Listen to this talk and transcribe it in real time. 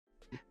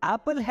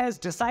Apple has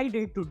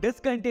decided to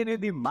discontinue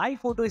the My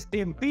Photo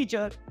Stream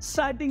feature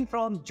starting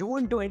from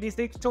June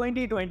 26,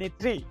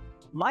 2023.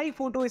 My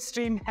Photo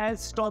Stream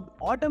has stopped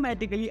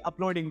automatically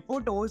uploading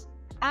photos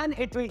and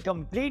it will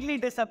completely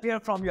disappear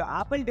from your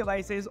Apple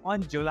devices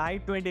on July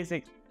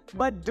 26.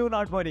 But do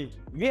not worry,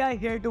 we are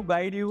here to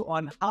guide you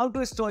on how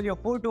to store your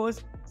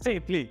photos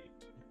safely.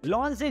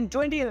 Launched in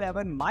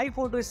 2011, My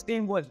Photo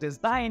Stream was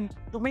designed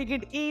to make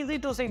it easy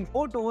to sync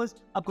photos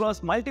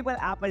across multiple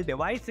Apple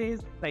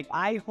devices like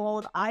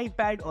iPhone,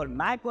 iPad or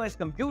macOS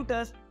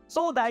computers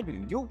so that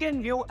you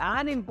can view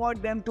and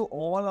import them to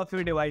all of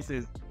your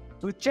devices.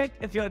 To check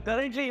if you are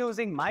currently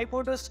using My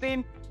Photo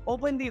Stream,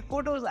 open the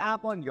Photos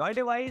app on your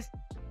device,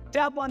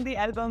 tap on the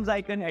albums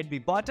icon at the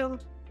bottom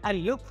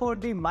and look for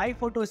the My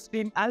Photo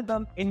Stream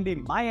album in the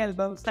My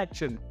Album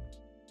section.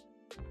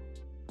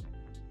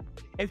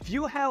 If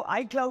you have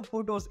iCloud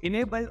Photos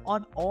enabled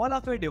on all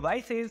of your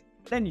devices,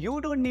 then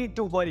you don't need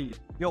to worry.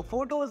 Your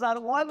photos are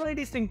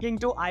already syncing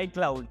to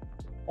iCloud.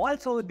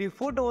 Also, the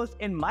photos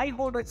in My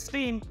Photo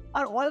Stream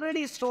are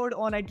already stored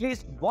on at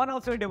least one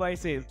of your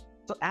devices.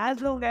 So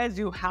as long as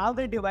you have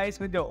the device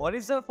with your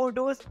original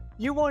photos,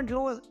 you won't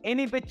lose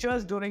any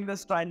pictures during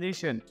this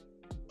transition.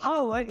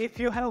 However, if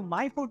you have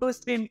My Photo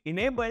Stream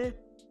enabled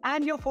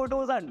and your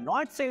photos are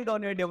not saved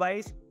on your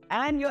device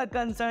and you are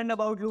concerned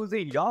about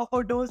losing your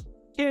photos,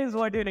 here's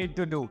what you need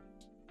to do.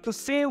 To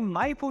save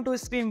My Photo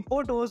Stream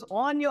photos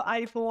on your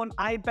iPhone,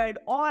 iPad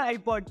or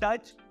iPod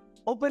Touch,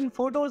 open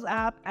Photos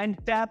app and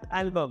tap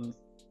Albums.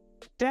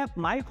 Tap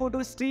My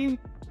Photo Stream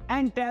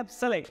and tap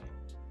Select.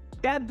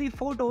 Tap the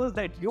photos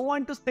that you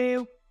want to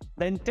save,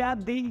 then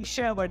tap the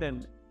Share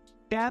button.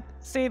 Tap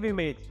Save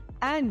Image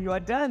and you are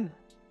done.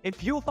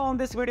 If you found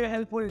this video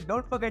helpful,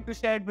 don't forget to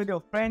share it with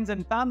your friends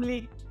and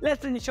family.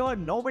 Let's ensure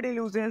nobody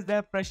loses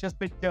their precious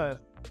pictures.